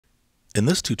In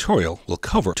this tutorial, we'll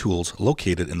cover tools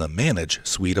located in the Manage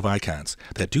suite of icons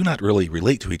that do not really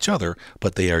relate to each other,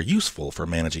 but they are useful for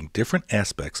managing different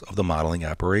aspects of the modeling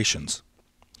operations.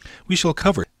 We shall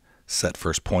cover Set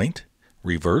First Point,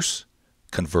 Reverse,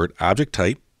 Convert Object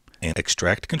Type, and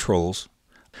Extract Controls.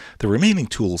 The remaining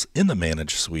tools in the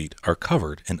Manage suite are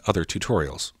covered in other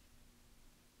tutorials.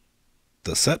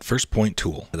 The Set First Point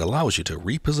tool, it allows you to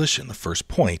reposition the first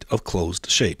point of closed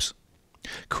shapes.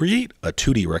 Create a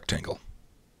 2D rectangle.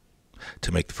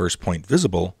 To make the first point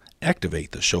visible,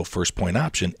 activate the Show First Point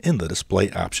option in the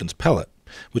Display Options palette,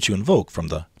 which you invoke from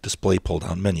the Display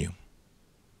pull-down menu.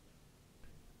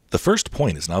 The first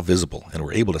point is now visible, and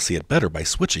we're able to see it better by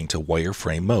switching to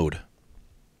wireframe mode.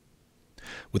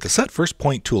 With the Set First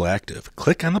Point tool active,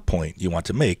 click on the point you want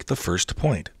to make the first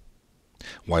point.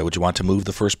 Why would you want to move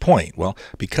the first point? Well,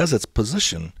 because its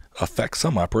position affects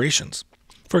some operations.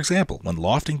 For example, when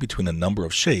lofting between a number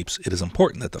of shapes, it is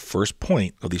important that the first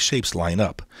point of these shapes line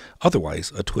up.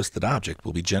 Otherwise, a twisted object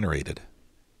will be generated.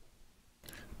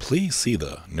 Please see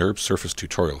the NURB surface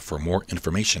tutorial for more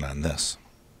information on this.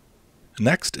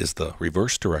 Next is the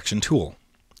Reverse Direction tool.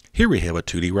 Here we have a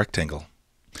 2D rectangle.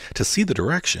 To see the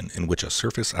direction in which a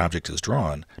surface object is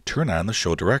drawn, turn on the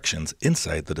Show Directions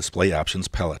inside the Display Options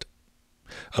palette.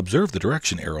 Observe the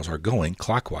direction arrows are going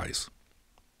clockwise.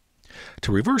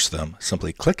 To reverse them,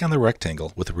 simply click on the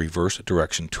rectangle with the Reverse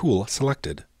Direction tool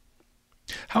selected.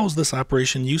 How is this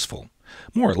operation useful?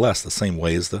 More or less the same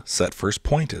way as the Set First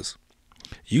Point is.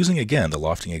 Using again the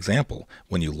lofting example,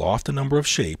 when you loft a number of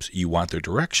shapes, you want their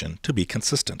direction to be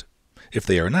consistent. If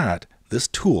they are not, this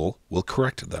tool will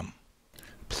correct them.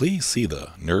 Please see the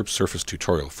NURB surface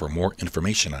tutorial for more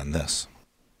information on this.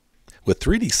 With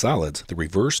 3D solids, the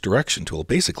Reverse Direction tool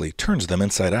basically turns them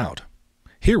inside out.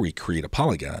 Here we create a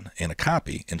polygon and a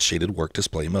copy in shaded work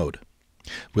display mode.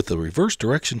 With the Reverse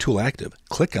Direction tool active,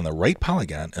 click on the right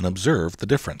polygon and observe the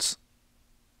difference.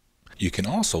 You can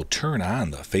also turn on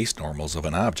the face normals of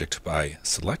an object by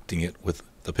selecting it with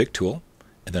the Pick tool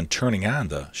and then turning on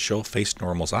the Show Face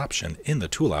Normals option in the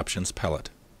Tool Options palette.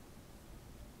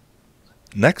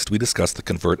 Next, we discuss the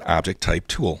Convert Object Type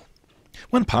tool.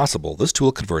 When possible, this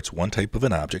tool converts one type of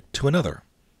an object to another.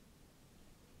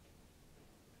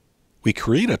 We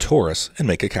create a torus and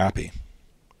make a copy.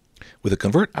 With the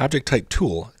Convert Object Type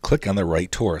tool, click on the right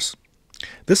torus.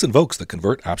 This invokes the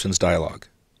Convert Options dialog.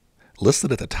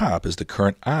 Listed at the top is the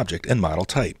current object and model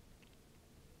type.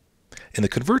 In the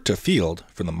Convert to Field,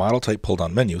 from the Model Type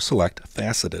pull-down menu, select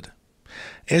Faceted.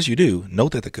 As you do,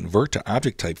 note that the Convert to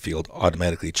Object Type field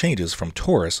automatically changes from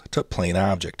torus to plain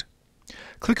object.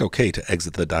 Click OK to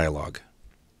exit the dialog.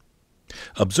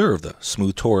 Observe the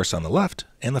smooth torus on the left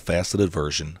and the faceted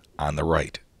version on the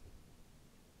right.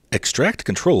 Extract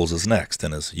Controls is next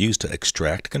and is used to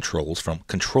extract controls from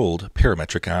controlled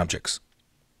parametric objects.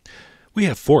 We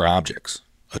have 4 objects: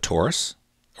 a torus,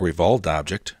 a revolved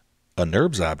object, a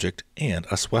NURBS object, and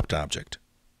a swept object.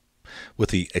 With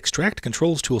the Extract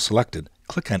Controls tool selected,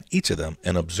 click on each of them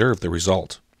and observe the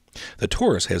result. The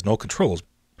torus has no controls.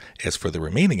 As for the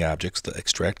remaining objects, the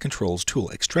Extract Controls tool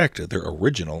extracted their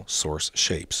original source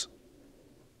shapes.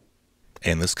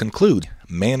 And this concludes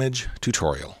Manage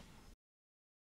tutorial.